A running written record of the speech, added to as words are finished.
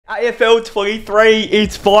AFL 23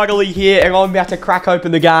 is finally here, and I'm about to crack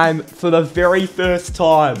open the game for the very first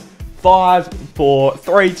time. 5, 4,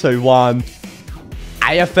 3, 2, 1.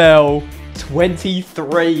 AFL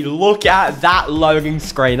 23. Look at that loading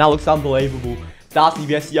screen. That looks unbelievable. Darcy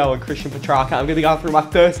Vesio and Christian Petrarca. I'm going to be going through my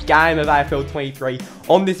first game of AFL 23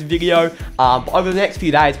 on this video. Over the next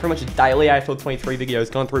few days, pretty much a daily AFL 23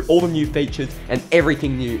 videos going through all the new features and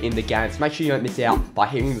everything new in the game. So make sure you don't miss out by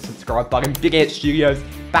hitting the subscribe button. Big Ant Studios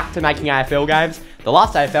back to making AFL games. The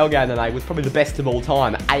last AFL game today was probably the best of all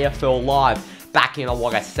time, AFL Live. Back in, I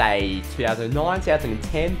want to say, 2009,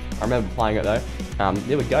 2010. I remember playing it though.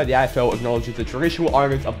 There we go. The AFL acknowledges the traditional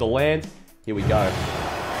owners of the land. Here we go.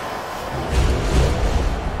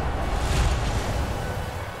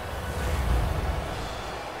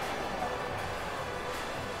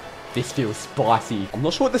 This feels spicy. I'm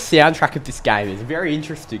not sure what the soundtrack of this game is. I'm very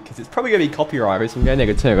interested because it's probably going to be copyrighted, so I'm going to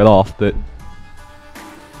need to turn it off, but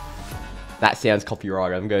that sounds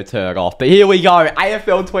copyrighted. I'm going to turn it off. But here we go.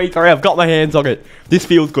 AFL 23. I've got my hands on it. This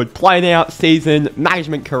feels good. Playing out, season,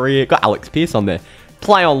 management career. Got Alex Pearce on there.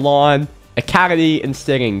 Play online, academy, and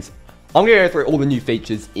settings. I'm going to go through all the new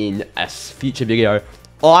features in a future video.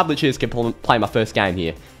 I literally just get to play my first game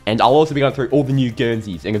here. And I'll also be going through all the new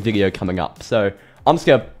Guernseys in a video coming up. So I'm just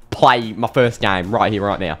going to play my first game right here,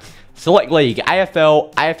 right now. Select League,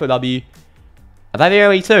 AFL, AFLW. Are they the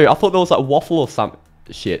only two? I thought there was like Waffle or some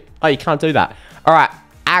shit. Oh, you can't do that. Alright,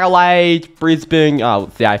 Adelaide, Brisbane. Oh,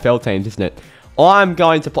 it's the AFL teams, isn't it? I'm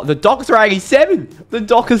going to play. The Dockers are 87. The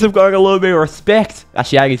Dockers have got a little bit of respect.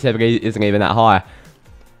 Actually, 87 isn't even that high.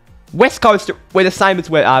 West Coast, we're the same as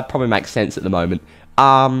where probably makes sense at the moment.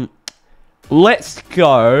 Let's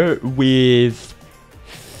go with.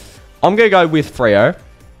 I'm going to go with Freo.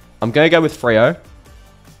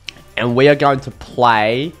 And we are going to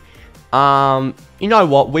play, you know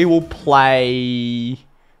what, we will play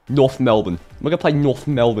North Melbourne. We're going to play North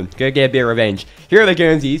Melbourne. Going to get a bit of revenge. Here are the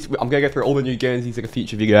Guernseys. I'm going to go through all the new Guernseys in a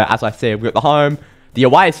future video. As I said, we've got the home, the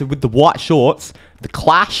away, so with the white shorts, the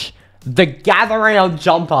clash, the gather round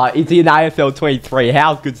jumper is in AFL 23.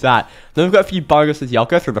 How good's that? Then we've got a few bonuses here. I'll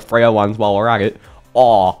go through the Freo ones while we're at it.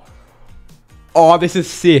 Oh, this is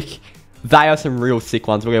sick. They are some real sick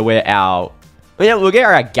ones. We're going to wear our... we'll get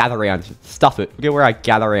our gather round. Stuff it. We're going to wear our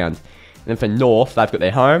gather round. And then for North, they've got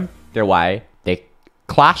their home, their away, their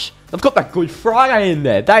clash. They've got that Good Friday in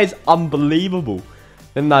there. That is unbelievable.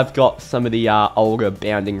 Then they've got some of the older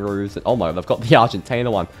bounding roos. Oh my, they've got the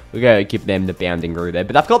Argentina one. We're going to give them the bounding roo there.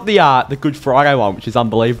 But they've got the Good Friday one, which is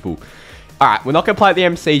unbelievable. Alright, we're not going to play at the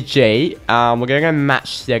MCG. We're going to go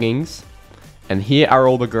match settings. And here are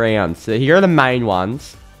all the grounds. So here are the main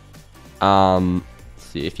ones.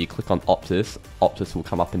 See if you click on Optus will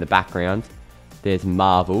come up in the background. There's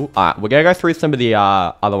Marvel. Alright, we're going to go through some of the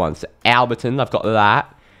other ones. So Alberton, I've got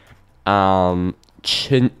that.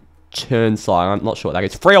 Churnside, I'm not sure what that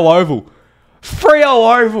is. Freo Oval!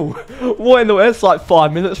 Freo Oval! What in the world? It's like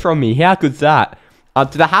 5 minutes from me. How good's that? Do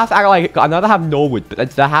they have Adelaide? I know they have Norwood, but do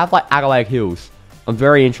they have like Adelaide Hills? I'm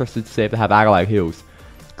very interested to see if they have Adelaide Hills.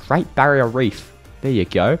 Great Barrier Reef. There you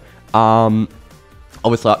go.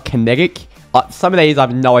 Obviously, like Kinetic. Some of these, I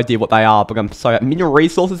have no idea what they are, but I'm sorry. Mineral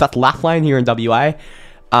Resources, that's Lathlane here in WA.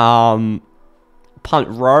 Punt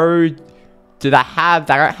Road. They don't have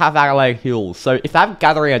Adelaide Hills. So if they have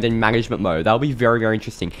Gathering and in management mode, that'll be very, very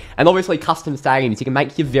interesting. And obviously, custom stadiums. You can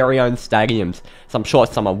make your very own stadiums. So I'm sure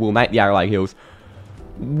someone will make the Adelaide Hills.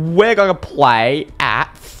 We're going to play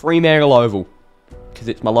at Fremantle Oval, because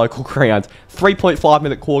it's my local ground. 3.5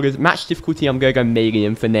 minute quarters. Match difficulty, I'm going to go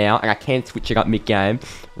medium for now. And I can switch it up mid-game.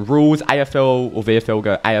 Rules, AFL or VFL,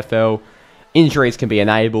 go AFL. Injuries can be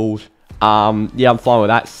enabled. Yeah, I'm fine with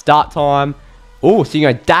that. Start time. Oh, so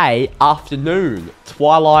you go day, afternoon,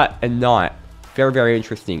 twilight, and night. Very, very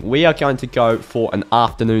interesting. We are going to go for an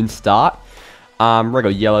afternoon start. Regular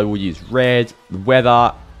yellow, we'll use red.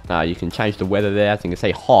 Weather, you can change the weather there. So you can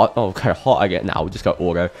say hot. Oh, okay, hot again. No, we'll just go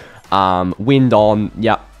auto. Wind on,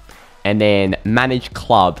 yep. And then manage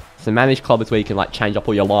club. So manage club is where you can like change up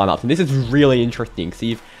all your lineups. And this is really interesting.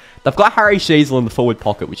 See, they've got Harry Sheasel in the forward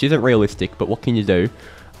pocket, which isn't realistic, but what can you do?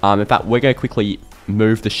 In fact, we're going to quickly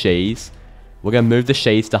move the Shees. We're going to move the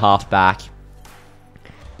Shees to halfback.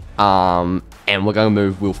 And we're going to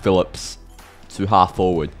move Will Phillips to half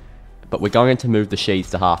forward. But we're going to move the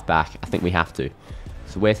Shees to halfback. I think we have to.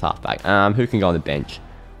 So where's halfback? Who can go on the bench?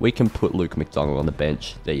 We can put Luke McDonald on the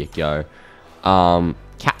bench. There you go.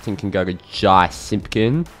 Captain can go to Jai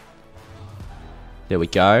Simpkin. There we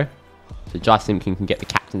go. So Jai Simpkin can get the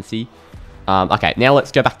captaincy. Okay, now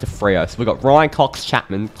let's go back to Freo. So we've got Ryan Cox,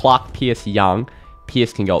 Chapman, Clark, Pearce, Young.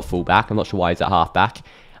 Pearce can go at fullback. I'm not sure why he's at halfback.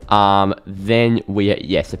 Then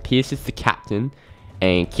so Pierce is the captain.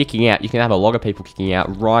 And kicking out, you can have a lot of people kicking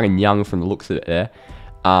out. Ryan and Young from the looks of it there.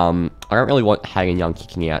 I don't really want Hagen Young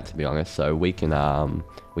kicking out, to be honest. So we can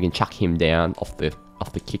chuck him down off the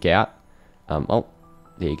kick out. Oh,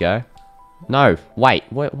 there you go. No, wait,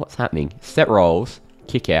 what's happening? Set rolls,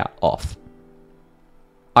 kick out, off.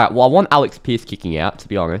 Alright, well I want Alex Pierce kicking out, to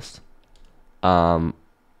be honest. That's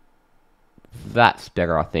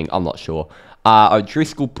better, I think. I'm not sure.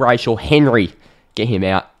 O'Driscoll, Brayshaw, Henry. Get him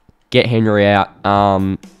out. Get Henry out.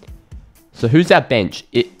 So who's our bench?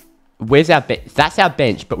 Where's our bench? That's our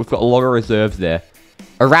bench, but we've got a lot of reserves there.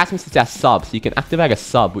 Erasmus is our sub, so you can activate a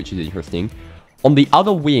sub, which is interesting. On the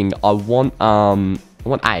other wing, I want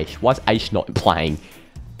Aish. Why is Aish not playing?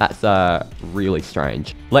 That's really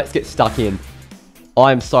strange. Let's get stuck in.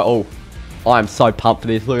 I am so pumped for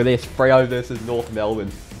this. Look at this. Freo versus North Melbourne.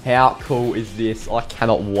 How cool is this? I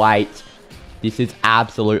cannot wait. This is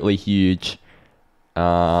absolutely huge.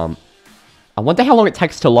 I wonder how long it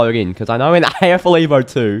takes to load in, because I know in AFL Evo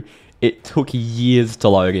 2, it took years to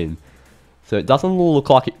load in. So it doesn't look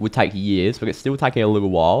like it would take years, but it's still taking a little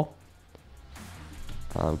while.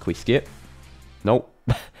 Can we skip? Nope.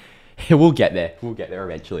 We'll get there. We'll get there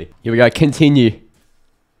eventually. Here we go. Continue.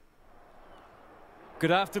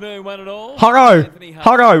 Good afternoon, one and all.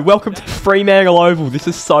 Hello. Welcome to Fremantle Oval. This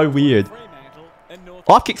is so weird.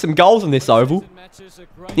 I've kicked some goals on this oval.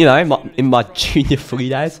 You know, in my junior footy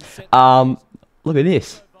days. Look at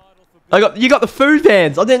this. You got the food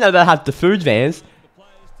vans. I didn't know they had the food vans.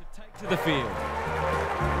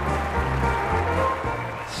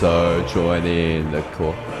 So join in the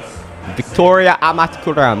court. Victoria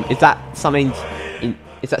Amatkuram. Is that something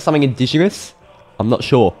indigenous? I'm not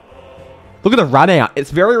sure. Look at the run out. It's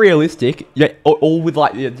very realistic. Yeah, all with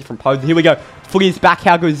like the different poses. Here we go. Footy is back.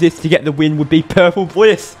 How good is this to get the win? Would be Purple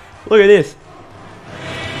Bliss. Look at this.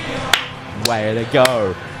 Way to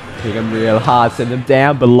go. Hit them real hard. Send them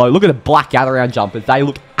down below. Look at the black gather-round jumpers. They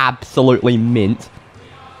look absolutely mint.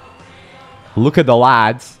 Look at the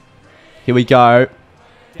lads. Here we go.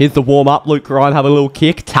 Here's the warm-up. Luke Ryan have a little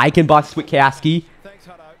kick. Taken by Switkowski.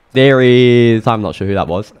 There is... I'm not sure who that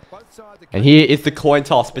was. And here is the coin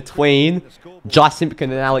toss between Jai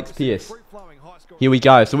Simpkin and Alex Pierce. Here we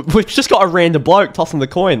go. So we've just got a random bloke tossing the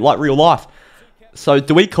coin, like real life. So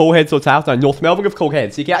do we call heads or tails? No, North Melbourne have called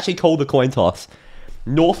heads. So you can actually call the coin toss.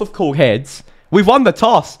 North have called heads. We've won the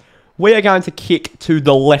toss. We are going to kick to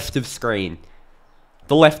the left of screen.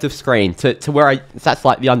 The left of screen. To where that's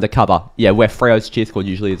like the undercover. Yeah, where Freo's cheer squad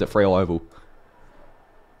usually is at Freo Oval.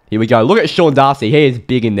 Here we go. Look at Sean Darcy. He is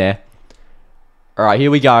big in there. Alright,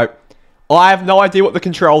 here we go. I have no idea what the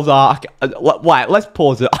controls are. Wait, let's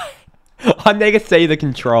pause it. I need to see the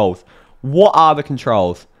controls. What are the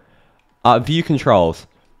controls? View controls.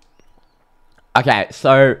 Okay,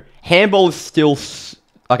 so handball is still...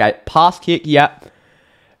 Okay, pass kick, yep.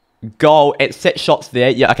 Goal, it set shots there.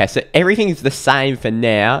 Yeah, okay, so everything is the same for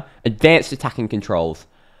now. Advanced attacking controls.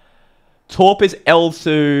 Torp is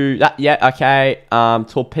L2. That, yeah, okay.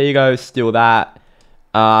 Torpedo is still that.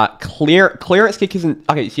 Clearance kick isn't...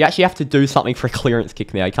 Okay, so you actually have to do something for a clearance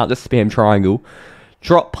kick now. You can't just spam triangle.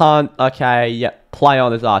 Drop punt, okay, yep. Play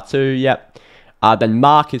on is R2, yep. Then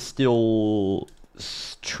mark is still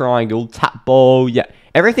triangle. Tap ball, yep.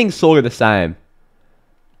 Everything's sort of the same.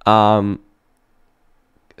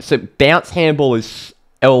 So bounce handball is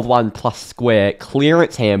L1 plus square.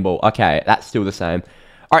 Clearance handball, okay, that's still the same.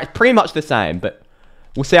 Alright, pretty much the same, but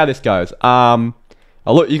we'll see how this goes. Oh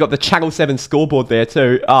look, you got the Channel 7 scoreboard there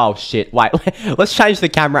too. Oh shit, wait, let's change the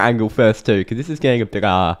camera angle first too, because this is getting a bit,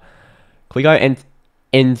 can we go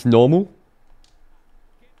end normal?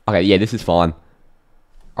 Okay, yeah, this is fine.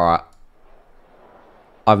 Alright.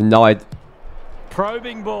 I've no idea.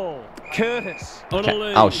 Probing ball. Curtis.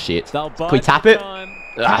 Okay. Oh shit. Can we tap it?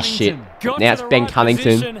 Ah shit. Now it's Ben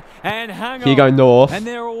Cunnington. Here you go North. And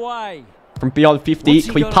they're away. From beyond 50.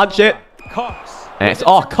 Can we punch it? Cox. And it's,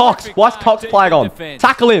 oh, Cox. Why is Cox playing on?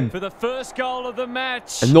 Tackle him. For the first goal of the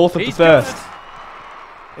match. And North of the first.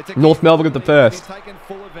 North Melbourne of the first. Look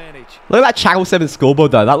at that Channel 7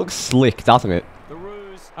 scoreboard though. That looks slick, doesn't it?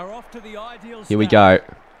 Here we go.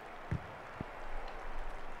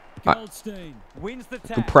 Right.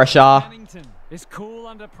 Good pressure. Cool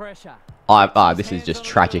under pressure. This is just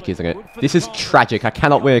tragic, isn't it? This is tragic. I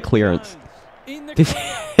cannot wear clearance.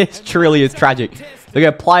 This truly is tragic. They're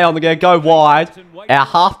going to play on. They're going to go wide. Our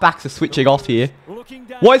halfbacks are switching off here.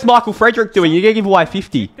 What is Michael Frederick doing? You're going to give away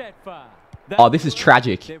 50. Oh, this is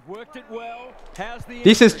tragic.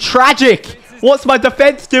 This is tragic. What's my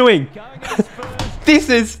defense doing?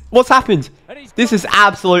 What's happened? This is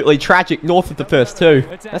absolutely tragic. North of the first two.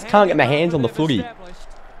 I just can't get my hands on the footy.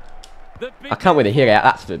 I can't win a hit out,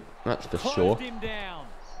 that's for sure. Closed him down.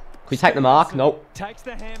 Can we take the mark? Nope. Takes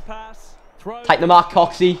the hand pass. Take the mark,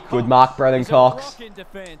 Coxie. Good mark, Brendan Cox.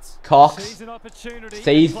 Cox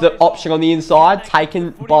sees the option on the inside, taken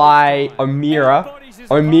by O'Meara.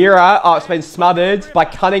 O'Meara, oh, it's been smothered by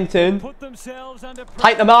Cunnington.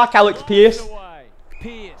 Take the mark, Alex Pearce.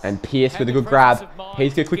 And Pearce with a good grab.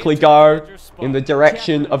 He's going to quickly go in the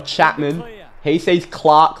direction of Chapman. He sees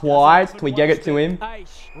Clark wide. Can we get it to him?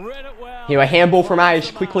 Here, a handball from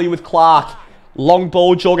Aish, quickly with Clark. Long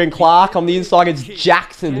ball, Jordan Clark. On the inside, it's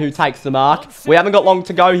Jackson who takes the mark. We haven't got long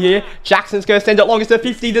to go here. Jackson's going to send it long as the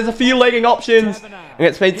 50. There's a few leading options. And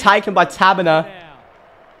it's been taken by Tabiner.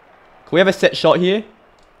 Can we have a set shot here?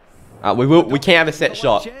 We can't have a set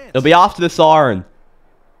shot. It'll be after the siren.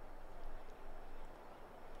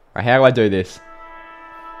 Alright, how do I do this?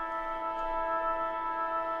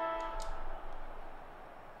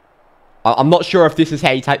 I'm not sure if this is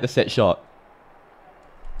how you take the set shot.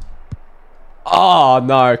 Oh,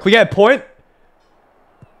 no. Can we get a point?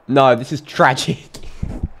 No, this is tragic.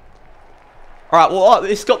 Alright, well,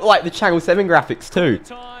 it's got, like, the Channel 7 graphics, too.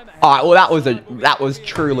 Alright, well, that was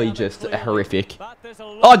truly just horrific.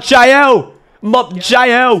 Oh, JL!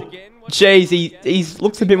 JL! Jeez, he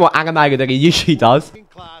looks a bit more animated than he usually does.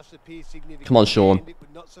 Come on, Sean.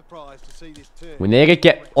 We need to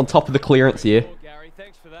get on top of the clearance here.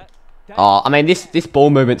 Oh, I mean, this ball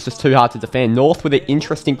movement's just too hard to defend. North with an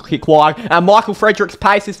interesting kick wide. And Michael Frederick's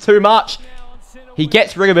pace is too much. He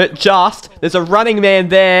gets rid of it just. There's a running man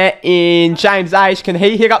there in James Aish. Can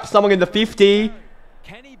he hit up someone in the 50?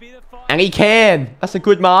 And he can. That's a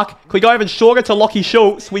good mark. Can we go even shorter to Lockie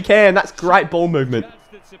Schultz? We can. That's great ball movement.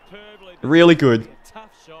 Really good.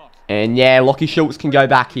 And yeah, Lockie Schultz can go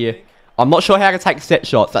back here. I'm not sure how to take set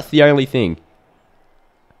shots. That's the only thing.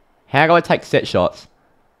 How do I take set shots?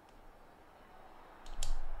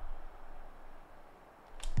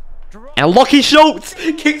 And Lockie Schultz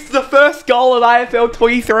kicks the first goal of AFL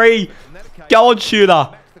 23. Go on,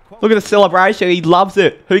 shooter. Look at the celebration. He loves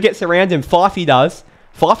it. Who gets around him? Fifey does.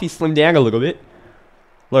 Fifey slimmed down a little bit.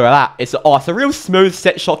 Look at that. It's a real smooth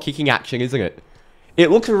set shot kicking action, isn't it?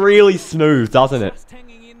 It looks really smooth, doesn't it?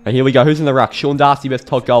 And here we go. Who's in the ruck? Sean Darcy versus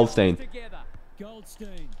Todd Goldstein.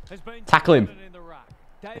 Tackle him.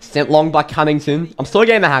 Sent long by Cunnington. I'm still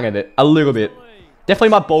getting the hang of it. A little bit. Definitely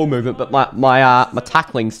my ball movement, but my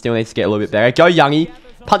tackling still needs to get a little bit better. Go, Youngie.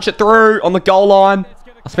 Punch it through on the goal line.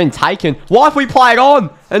 It's been taken. Why have we played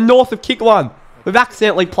on? And North have kicked one. We've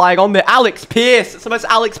accidentally played on there. Alex Pearce. It's the most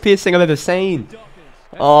Alex Pearce thing I've ever seen.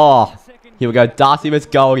 Oh. Here we go. Darcy versus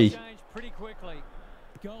Goldie.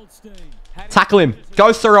 Tackle him.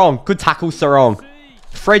 Go, Sarong. Good tackle, Sarong.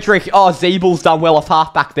 Frederick. Oh, Zeebel's done well off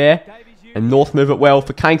half back there. And North move it well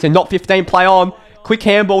for Cunnington. Not 15. Play on. Quick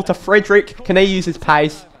handball to Frederick. Can he use his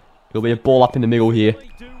pace? It'll be a ball up in the middle here.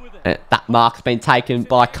 And that mark's been taken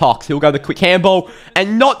by Cox. He'll go the quick handball.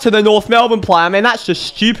 And not to the North Melbourne player. Man, that's just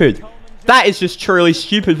stupid. That is just truly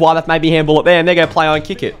stupid why they've made me handball it there. And they're going to play on and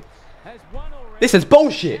kick it. This is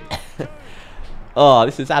bullshit. Oh,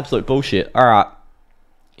 this is absolute bullshit. Alright.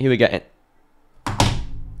 Here we go.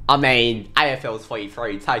 I mean, AFL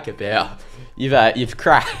 23, take a bow. You've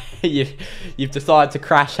crashed. you've decided to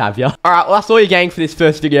crash, have you? Alright, well, that's all you're getting for this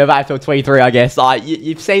first video of AFL 23, I guess.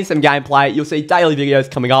 You've seen some gameplay. You'll see daily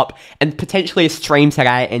videos coming up. And potentially a stream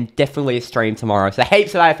today. And definitely a stream tomorrow. So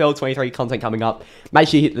heaps of AFL 23 content coming up. Make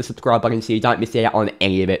sure you hit the subscribe button so you don't miss out on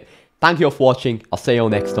any of it. Thank you all for watching. I'll see you all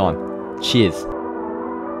next time. Cheers.